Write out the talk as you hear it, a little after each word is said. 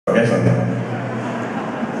vergessen.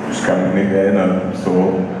 Ich kann mich nicht erinnern,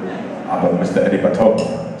 so, aber Mr. Eddie Batolba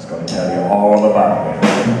is going to tell you all about it.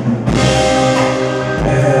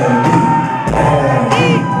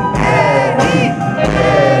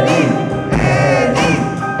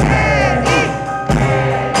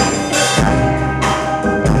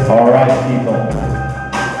 Alright, people.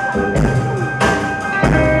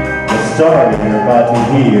 The story you're about to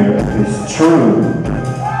hear is true.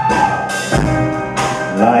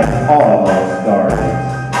 Like all stories.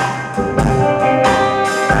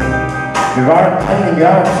 Wir waren einige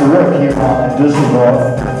Jahre zurück hier mal in Düsseldorf,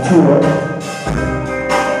 Tour,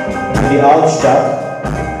 in die Altstadt.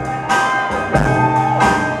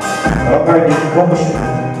 Da haben wir diesen komischen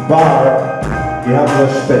Bar, die haben so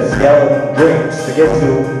spezielle Drinks to get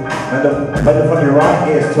to. Wenn du von hier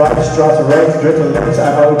reingehst, zweite Straße rechts, dritte links,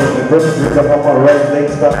 einmal über die Brücke drüber, nochmal rechts,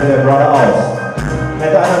 links, dann wieder geradeaus.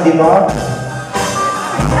 Kennt einer die Bar?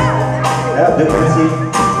 Ja, du kennst sie.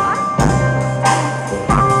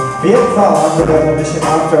 Auf jeden Fall haben wir da so ein bisschen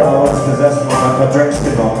After Hours gesessen und ein paar Drinks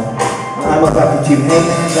genommen. Und einmal sagt der Typ, hey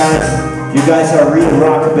man, guys, you guys are real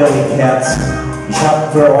rockabilly cats. Ich habe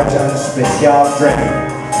für euch einen Spezial-Drink.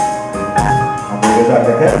 Haben wir gesagt,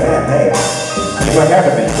 okay, man, hey, ich war her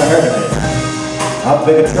damit. Haben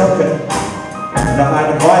wir getrunken. Und nach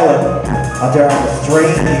einer Weile hat einen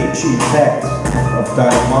strange effect auf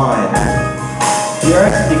deine Mind. Die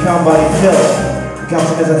Ersten, die kamen bei den Philipp, die kamen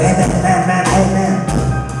zu mir und sagten, hey man,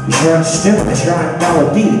 ich höre eine Stimme, ich höre eine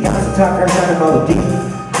Melodie, den ganzen Tag höre ich eine Melodie.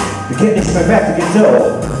 Wir gehen nicht mehr weg, wir gehen so.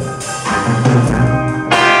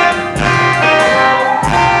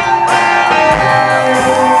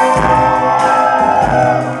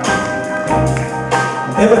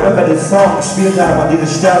 Und immer wenn wir den Song gespielt haben an dieser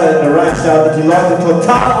Stelle in der Rheinstadt, sind die Leute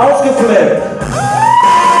total ausgeflippt.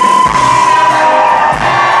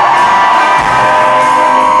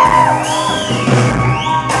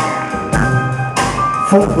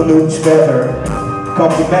 5 Minuten später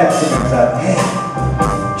kommt die Band zu mir und sagt, hey,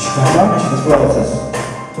 ich weiß auch nicht, was los ist.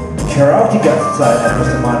 Ich höre auch die ganze Zeit etwas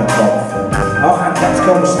in meinem Kopf. Auch einen ganz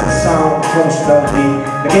komischen Sound, komische Melodie.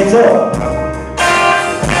 Da geht's so.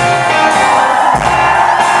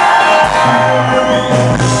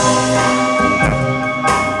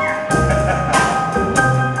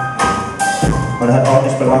 Und hat auch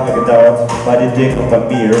nicht mehr lange gedauert bei den Dick und bei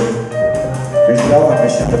mir. Wir sind auch ein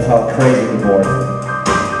bisschen total crazy geworden.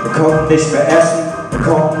 Wir konnten nicht mehr essen, wir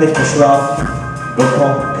konnten nicht mehr schlafen, wir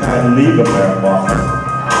konnten keine Liebe mehr machen.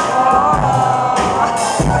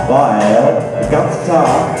 Weil den ganzen Tag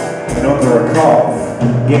in unserem Kopf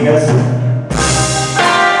ging es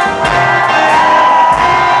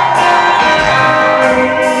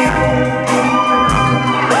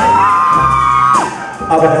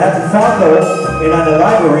aber dann hat die Vater in einer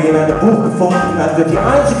Library, in einem Buch gefunden, dass die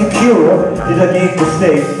einzige Cure, die dagegen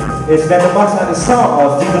besteht, ist, wenn du machst einen Song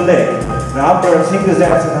aus diesem Lick. Dann haben wir uns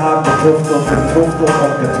hingesetzt und haben getüftelt.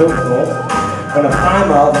 Und auf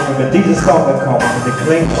einmal sind wir mit diesem Song gekommen und der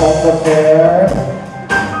klingt ungefähr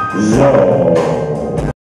so.